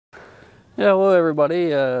Yeah, hello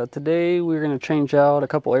everybody. Today we're going to change out a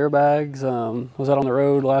couple airbags. I was out on the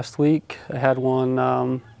road last week. I had one,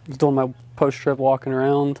 was doing my post trip walking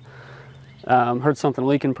around. Heard something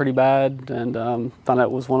leaking pretty bad and found out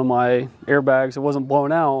it was one of my airbags. It wasn't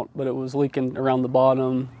blown out, but it was leaking around the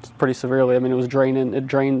bottom pretty severely. I mean, it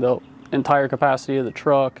drained the entire capacity of the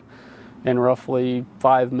truck in roughly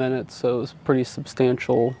 5 minutes, so it was a pretty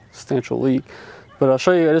substantial leak. But I'll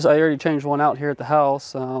show you, I already changed one out here at the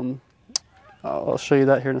house. I'll show you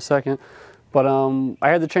that here in a second. But I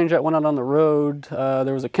had to change that one out on the road.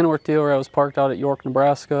 There was a Kenworth dealer. I was parked out at York,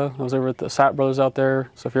 Nebraska. I was over at the Sapp Brothers out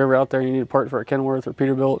there. So if you're ever out there and you need a part for a Kenworth or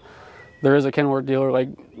Peterbilt, there is a Kenworth dealer like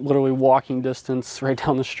literally walking distance right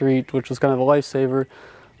down the street, which was kind of a lifesaver.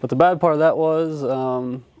 But the bad part of that was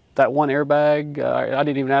that one airbag, I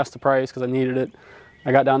didn't even ask the price because I needed it.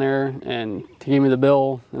 I got down there and he gave me the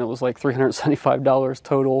bill and it was like $375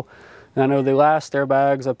 total. And I know the last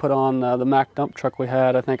airbags I put on the Mack dump truck we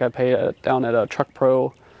had, I think I paid it down at a Truck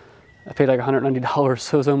Pro. I paid like $190,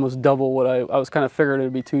 so it was almost double what I was kind of figured it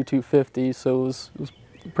would be $250, so it was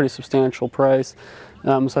a pretty substantial price.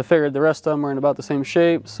 So I figured the rest of them are in about the same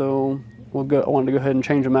shape, so I wanted to go ahead and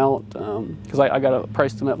change them out because I got a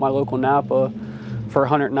priced them at my local Napa for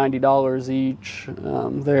 $190 each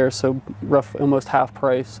there, so almost half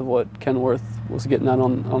price of what Kenworth was getting at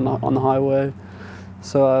on the highway.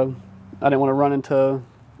 So I didn't want to run into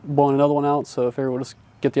blowing another one out, so I figured we'll just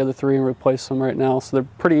get the other three and replace them right now. So they're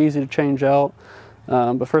pretty easy to change out.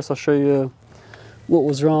 But first I'll show you what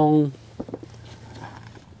was wrong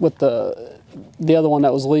with the other one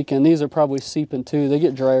that was leaking. These are probably seeping too. They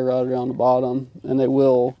get dry rot around the bottom, and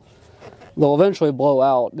they'll eventually blow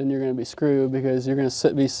out. Then you're going to be screwed because you're going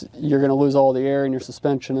to lose all the air in your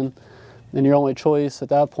suspension, and your only choice at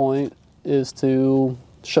that point is to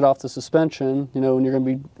shut off the suspension, you know, when you're going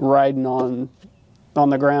to be riding on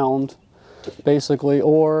the ground, basically.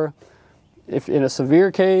 Or if in a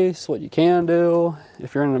severe case, what you can do,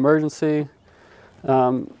 if you're in an emergency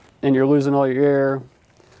and you're losing all your air,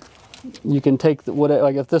 you can take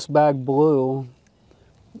like if this bag blew,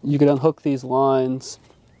 you could unhook these lines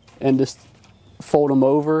and just fold them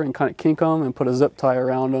over and kind of kink them and put a zip tie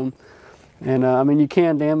around them. And I mean, you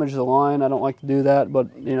can damage the line. I don't like to do that, but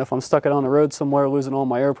you know, if I'm stuck out on the road somewhere, losing all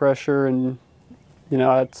my air pressure, and you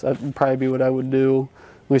know, that'd probably be what I would do.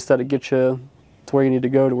 At least that'd get you to where you need to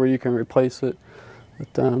go, to where you can replace it.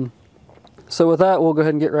 But, so with that, we'll go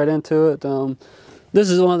ahead and get right into it. This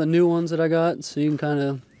is one of the new ones that I got, so you can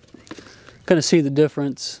kind of see the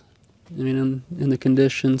difference. I mean, in the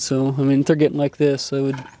condition. So I mean, if they're getting like this, I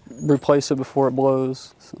would replace it before it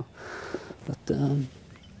blows. So, but.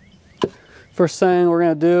 First thing we're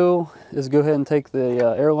going to do is go ahead and take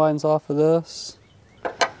the air lines off of this.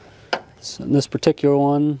 So this particular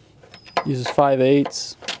one uses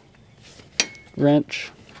 5/8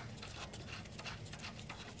 wrench.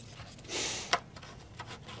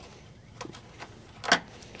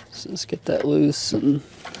 So let's get that loose. And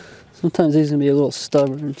sometimes these can be a little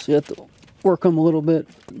stubborn, so you have to work them a little bit.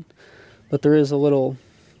 But there is a little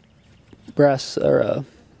brass or a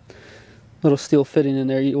little steel fitting in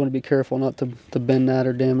there. You want to be careful not to bend that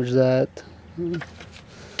or damage that. And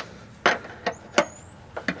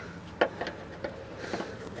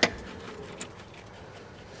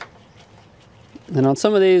on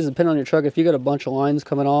some of these, depending on your truck, if you got a bunch of lines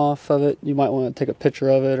coming off of it, you might want to take a picture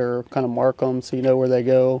of it or kind of mark them so you know where they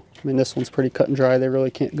go. I mean, this one's pretty cut and dry. They really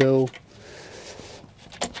can't go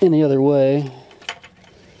any other way.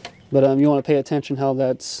 But you want to pay attention how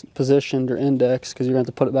that's positioned or indexed, because you're going to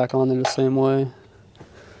have to put it back on there the same way.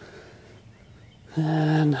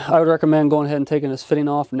 And I would recommend going ahead and taking this fitting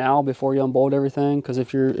off now before you unbolt everything, because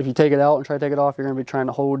if you take it out and try to take it off, you're going to be trying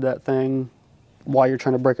to hold that thing while you're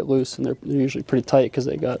trying to break it loose, and they're usually pretty tight because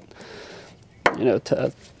they got, you know,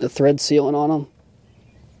 the thread sealing on them.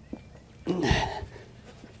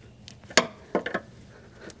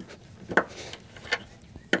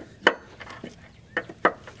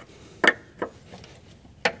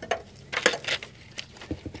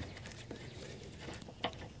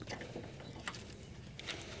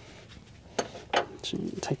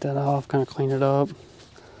 Take that off, kind of clean it up.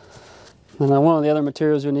 And then one of the other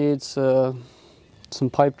materials you need is some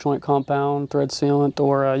pipe joint compound, thread sealant,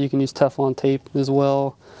 or you can use Teflon tape as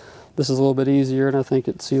well. This is a little bit easier, and I think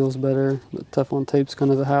it seals better. But Teflon tape's kind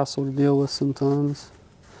of a hassle to deal with sometimes.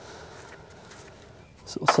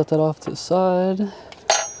 So we'll set that off to the side.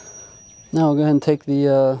 Now we'll go ahead and take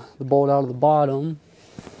the bolt out of the bottom.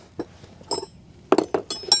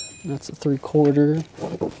 That's a 3/4.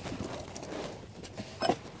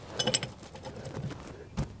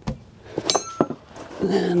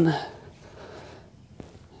 And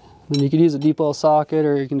then And you could use a deep well socket,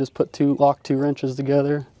 or you can just put lock two wrenches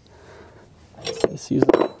together. So just use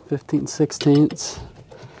a 15/16.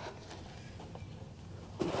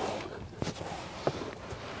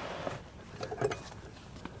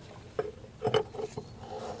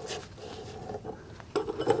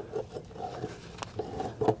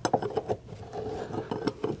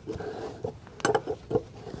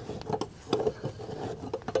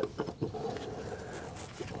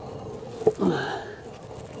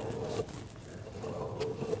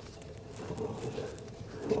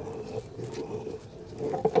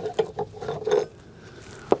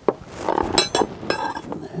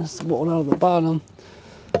 There's the bolt out of the bottom.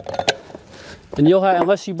 And you'll have,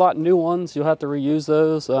 unless you bought new ones, you'll have to reuse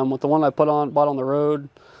those. With the one I bought on the road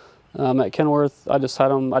at Kenworth, I just had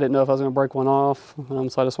them. I didn't know if I was going to break one off,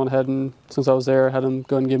 so I just went ahead and, since I was there, I had them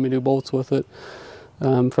go and give me new bolts with it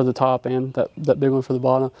for the top and that big one for the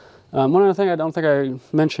bottom. One other thing I don't think I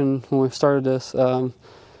mentioned when we started this, when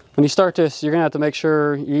you start this, you're going to have to make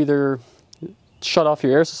sure you either shut off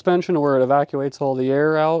your air suspension, where it evacuates all the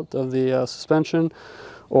air out of the suspension.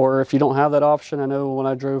 Or if you don't have that option, I know when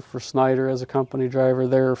I drove for Snyder as a company driver,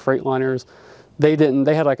 their Freightliners, they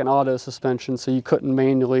had like an auto suspension, so you couldn't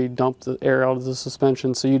manually dump the air out of the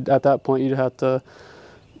suspension. So at that point, you'd have to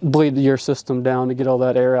bleed your system down to get all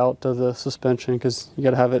that air out of the suspension, because you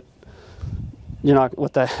got to have it. You're not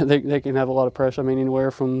with that. They can have a lot of pressure. I mean,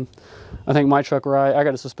 anywhere from, I think my truck, where I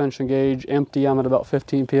got a suspension gauge empty, I'm at about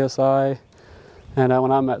 15 psi. And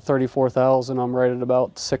when I'm at 34,000, I'm right at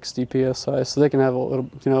about 60 psi. So they can have a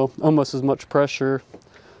little, almost as much pressure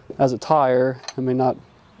as a tire. I mean, not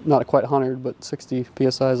quite 100, but 60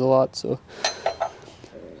 psi is a lot. So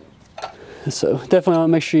definitely want to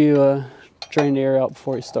make sure you drain the air out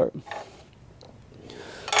before you start.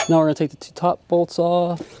 Now we're going to take the two top bolts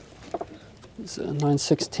off. It's a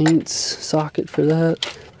 9/16 socket for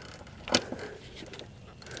that.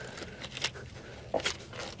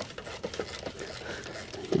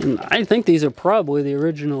 And I think these are probably the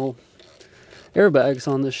original airbags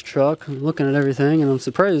on this truck. I'm looking at everything, and I'm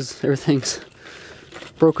surprised everything's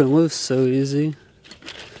broken loose so easy.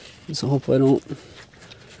 So hopefully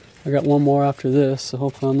I got one more after this, so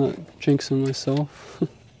hopefully I'm not jinxing myself.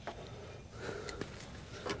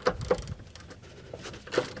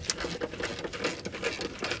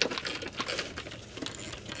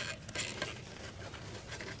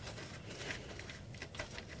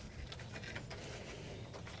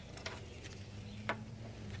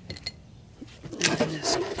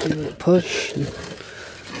 Just give it a push and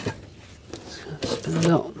spin it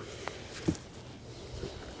out.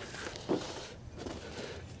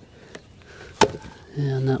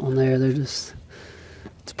 And that one there, it's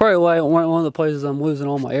probably why one of the places I'm losing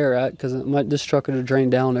all my air at, because this truck would have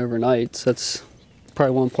drained down overnight. So that's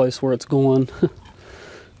probably one place where it's going.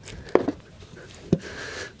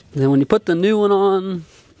 Then when you put the new one on,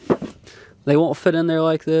 they won't fit in there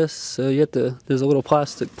like this. So you have to, there's a little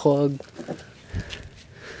plastic plug.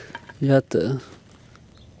 You have to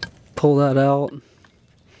pull that out.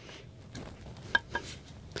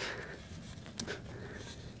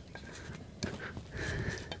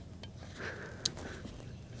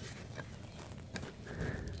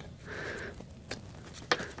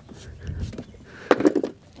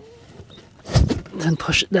 Then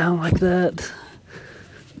push it down like that.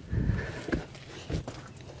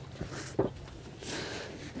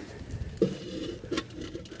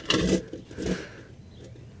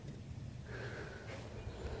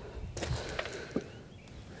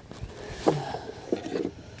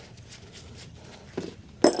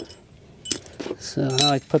 So I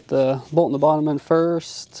like to put the bolt in the bottom in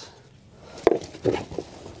first.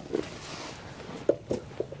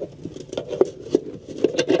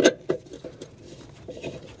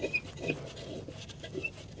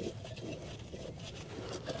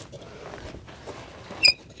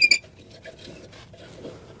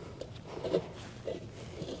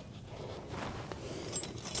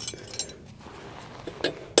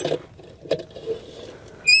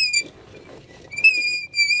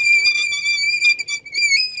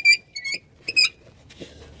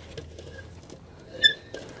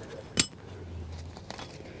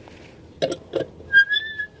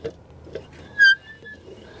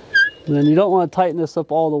 And then you don't want to tighten this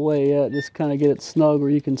up all the way yet, just kind of get it snug where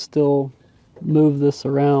you can still move this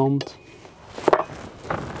around.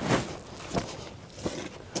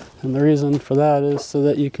 And the reason for that is so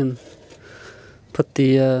that you can put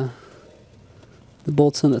the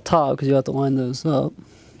bolts in the top, because you have to line those up.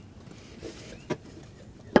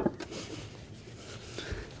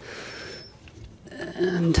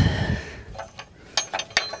 And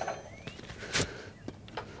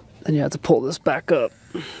then you have to pull this back up.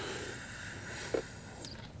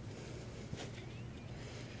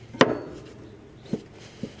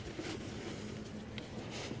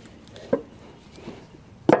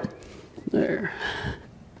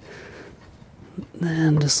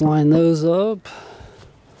 Just line those up.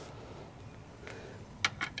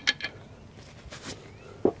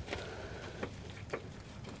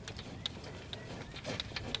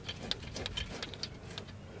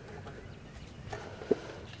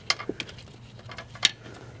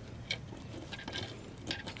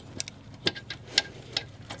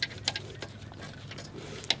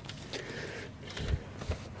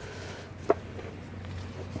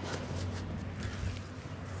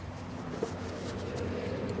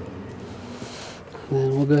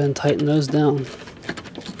 And we'll go ahead and tighten those down.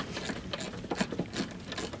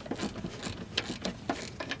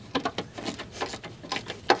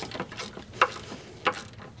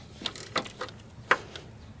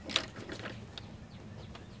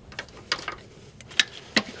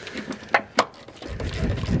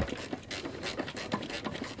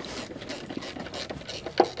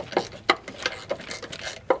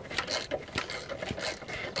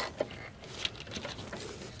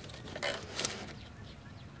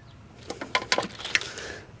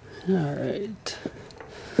 All right,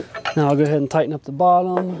 now I'll go ahead and tighten up the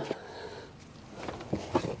bottom.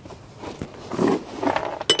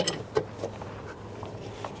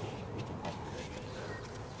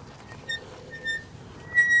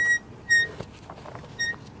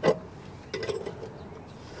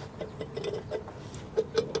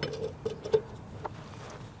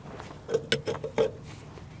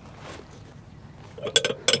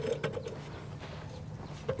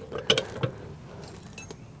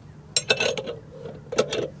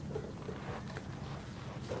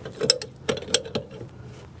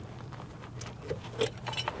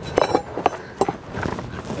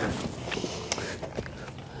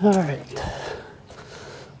 All right,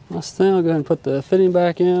 last thing, I'll go ahead and put the fitting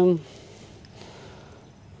back in.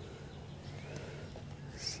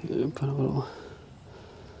 So put a little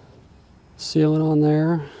sealant on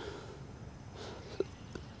there.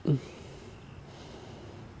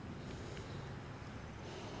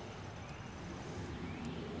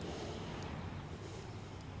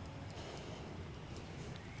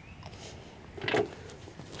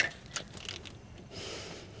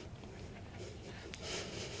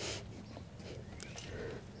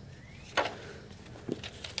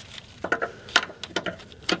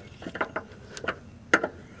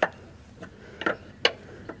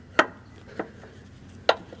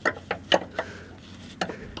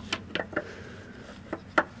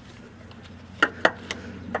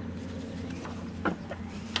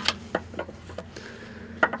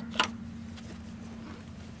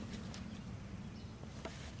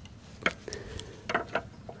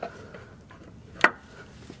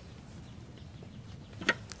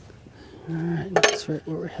 Alright, that's right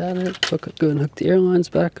where we had it. Go ahead and hook the airlines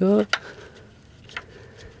back up.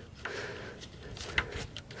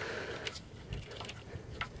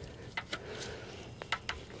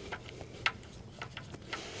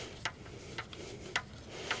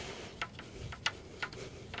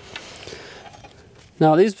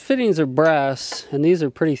 Now these fittings are brass and these are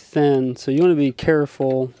pretty thin, so you want to be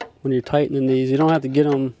careful when you're tightening these. You don't have to get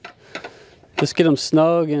them, just get them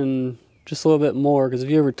snug and just a little bit more, because if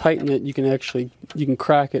you ever tighten it, you can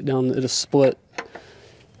crack it down at a split,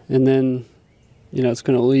 and then it's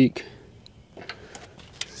going to leak.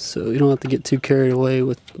 So you don't have to get too carried away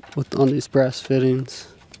with on these brass fittings.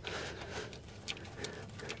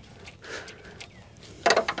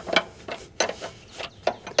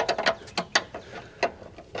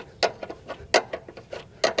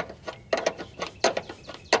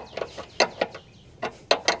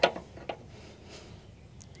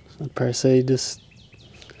 I'd probably say just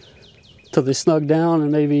till they snug down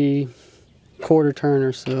and maybe quarter turn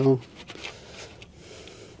or so.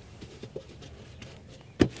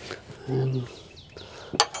 And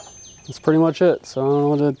that's pretty much it. So I don't know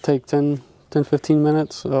what it'd take, 10-15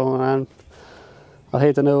 minutes. So I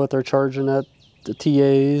hate to know what they're charging at the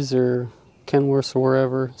TAs or Kenworths or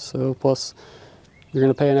wherever. So plus you're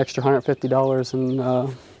going to pay an extra $150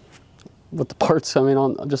 and with the parts, I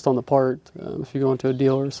mean, just on the part, if you go into a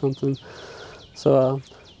dealer or something. So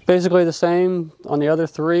basically the same on the other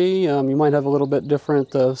three. You might have a little bit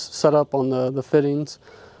different setup on the fittings.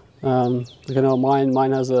 Mine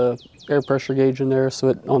has a air pressure gauge in there,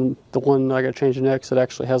 so on the one I got to change next, it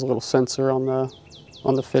actually has a little sensor on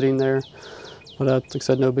the fitting there. But like I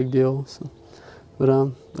said, no big deal. So, but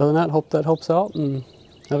other than that, hope that helps out, and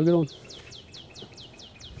have a good one.